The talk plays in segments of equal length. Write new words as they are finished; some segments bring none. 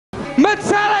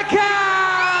Metallica!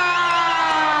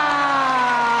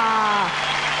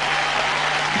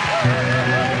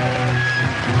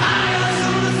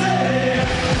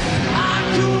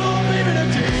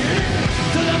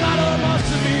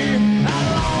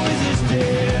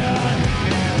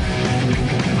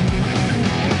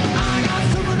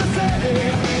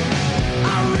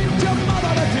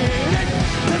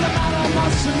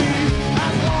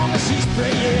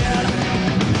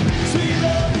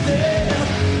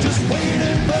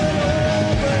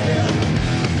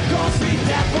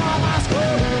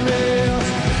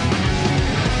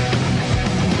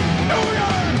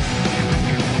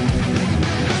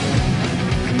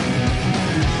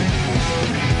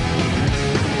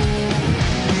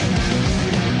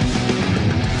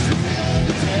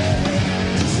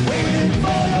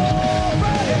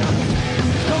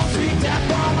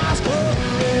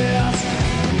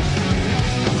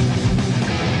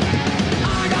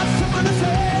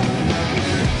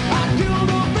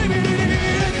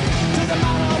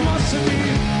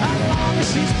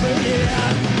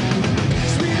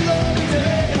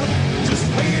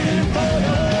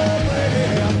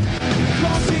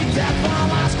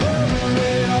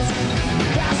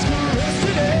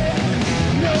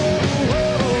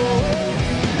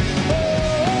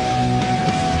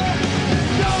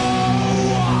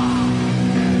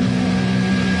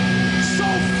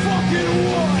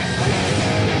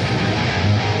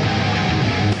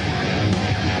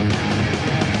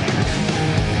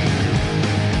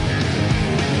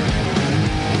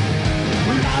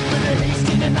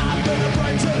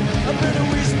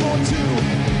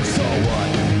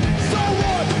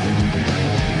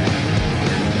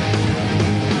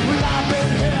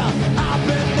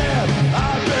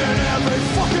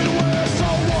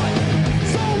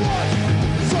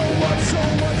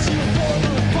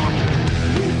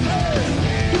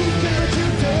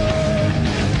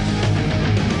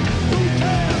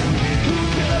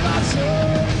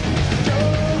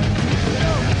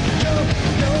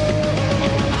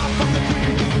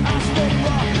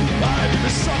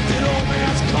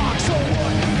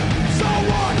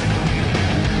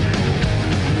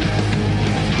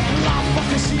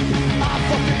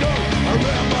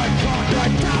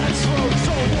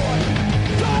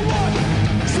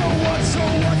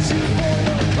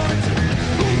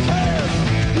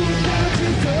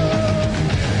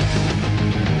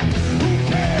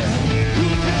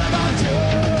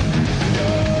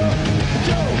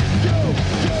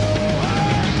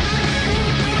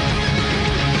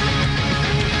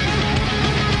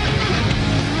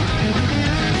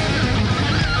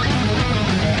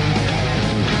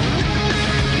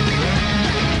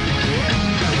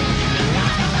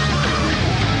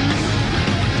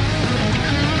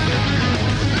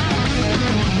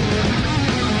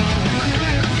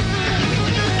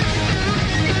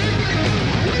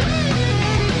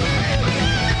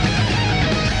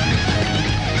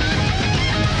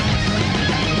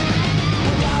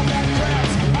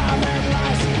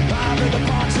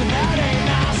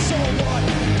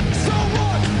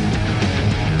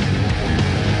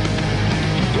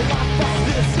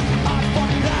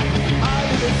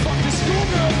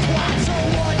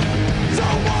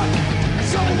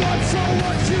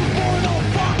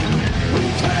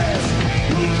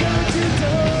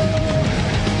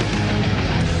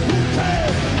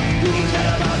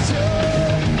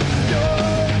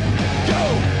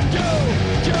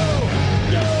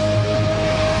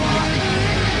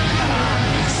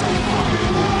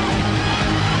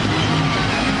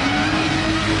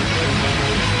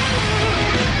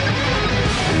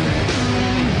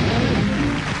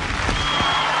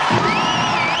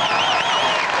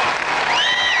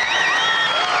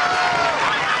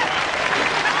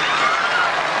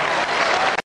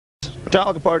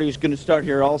 Metallica party is going to start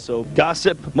here also.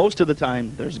 Gossip, most of the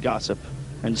time there's gossip.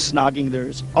 And snogging,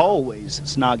 there's always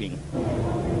snogging.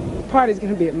 The party's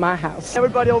going to be at my house.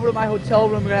 Everybody over to my hotel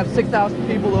room. We're going to have 6,000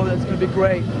 people over. That's going to be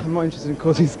great. I'm more interested in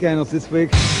causing scandals this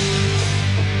week.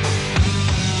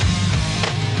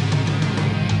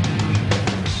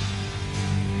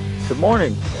 Good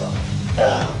morning.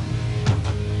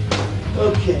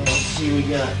 Okay, let's see, we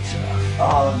got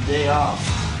day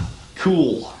off.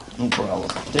 Cool, no problem.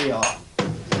 Day off.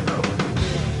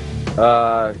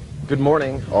 Good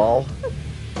morning, all.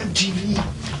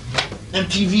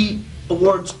 MTV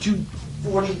Awards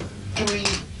 243,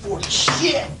 40.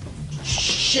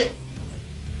 Shit.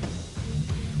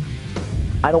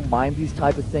 I don't mind these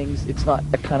type of things. It's not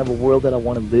a kind of a world that I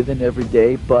want to live in every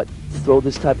day, but throw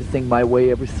this type of thing my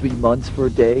way every 3 months for a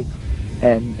day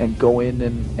and go in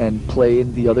and play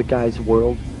in the other guy's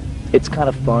world. It's kind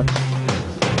of fun.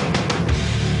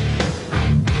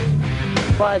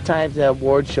 lot of times at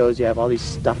award shows you have all these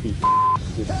stuffy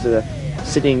just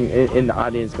sitting in the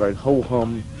audience going ho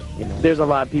hum. You know, there's a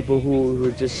lot of people who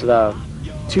are just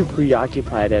too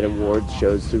preoccupied at award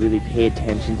shows to really pay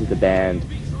attention to the band,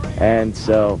 and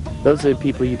so those are the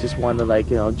people you just want to, like,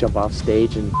 you know, jump off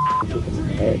stage and kick them in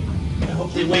the head. I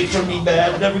hope they wait for me,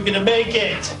 man. I'm never gonna make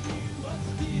it.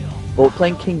 Well, we're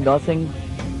playing King Nothing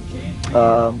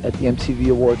at the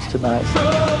MTV Awards tonight.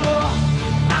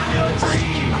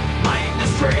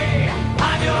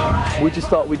 We just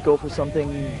thought we'd go for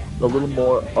something a little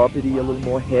more uppity, a little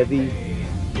more heavy,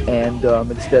 and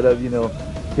instead of, you know,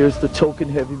 here's the token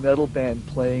heavy metal band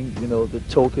playing, you know, the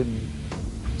token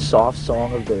soft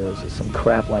song of theirs or some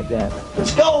crap like that.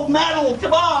 Let's go, metal,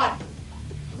 come on!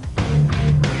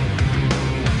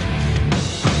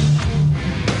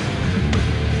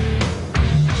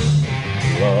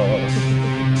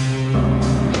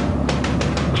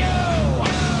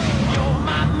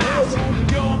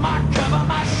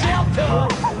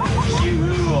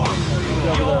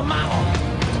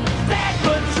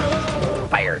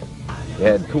 Fired. They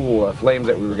had cool flames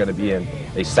that we were going to be in.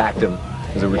 They sacked them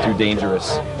because they were too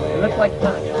dangerous. It looked like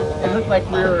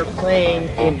we were playing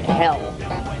in hell,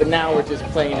 but now we're just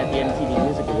playing at the MTV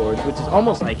Music Awards, which is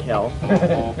almost like hell.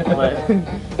 but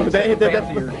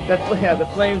the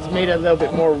flames made it a little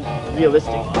bit more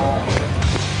realistic.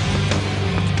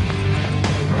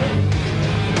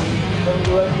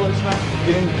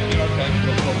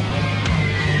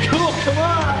 Cool, come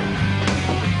on!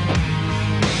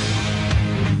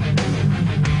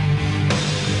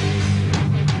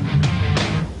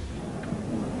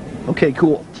 Okay,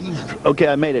 cool. Okay,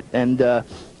 I made it, and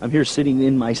I'm here sitting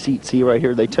in my seat. See right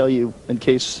here, they tell you, in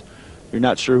case you're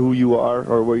not sure who you are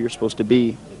or where you're supposed to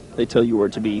be, they tell you where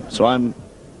to be. So I'm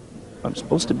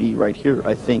supposed to be right here,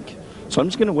 I think. So I'm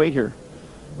just gonna wait here.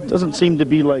 It doesn't seem to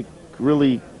be like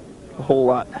really a whole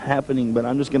lot happening, but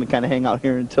I'm just gonna kind of hang out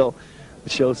here until the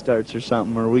show starts or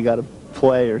something, or we gotta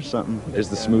play or something. There's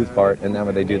the smooth part, and then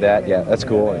when they do that, yeah, that's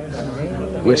cool.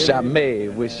 Wish I may,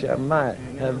 wish I might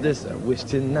have this, I wish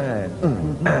tonight.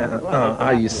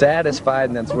 Are you satisfied?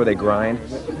 And that's where they grind.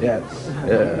 Yeah,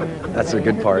 that's a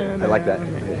good part. I like that.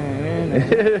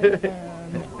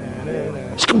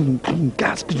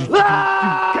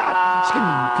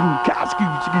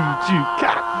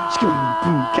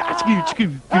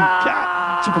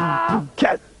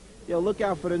 Yo, look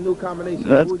out for the new combination.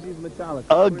 That's Uzi's Metallica.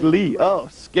 ugly. Oh,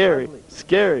 scary.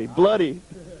 Scary. Bloody.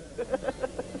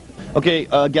 Okay,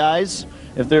 guys,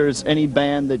 if there's any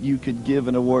band that you could give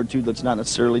an award to that's not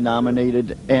necessarily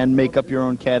nominated and make up your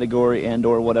own category and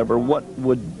or whatever, what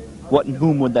and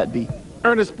whom would that be?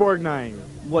 Ernest Borgnine.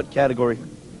 What category?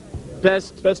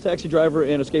 Best Taxi Driver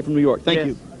and Escape from New York. Thank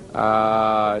you.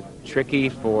 Tricky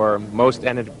for most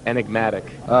enigmatic.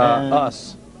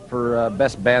 Us for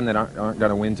best band that aren't going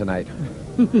to win tonight.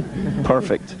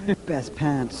 Perfect. Best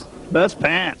pants. Best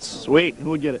pants. Sweet.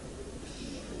 Who would get it?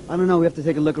 I don't know. We have to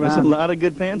take a look around. There's a lot of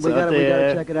good pants out there. We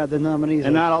gotta check it out. The nominees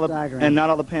and not are all the staggering. and not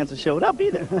all the pants that showed up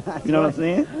either. You know what I'm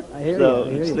saying? I hear so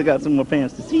you. still got some more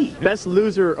pants to see. Best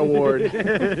Loser Award.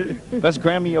 Best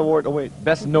Grammy Award. Oh wait.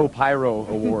 Best No Pyro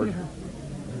Award.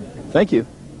 Thank you.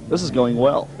 This is going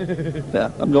well.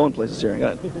 Yeah, I'm going places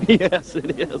here. Yes,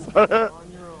 it is.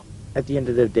 At the end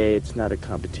of the day, it's not a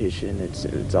competition.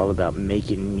 It's all about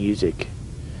making music,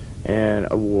 and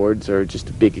awards are just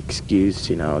a big excuse,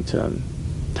 you know, to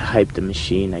hype the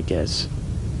machine, I guess.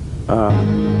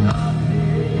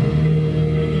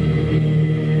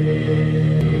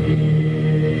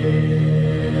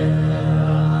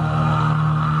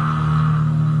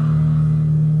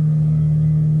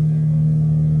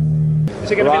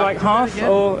 Is it going to be like half,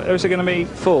 or is it going to be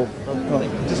full?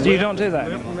 You don't do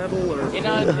that? You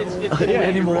know, it's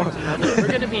anymore. We're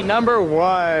going to be number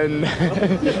one.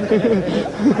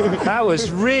 That was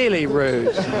really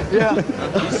rude. Yeah.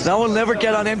 That will never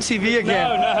get on MTV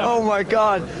again. No. Oh my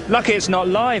God. Lucky it's not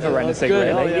live or anything,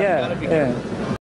 good. really. Oh, yeah. Yeah.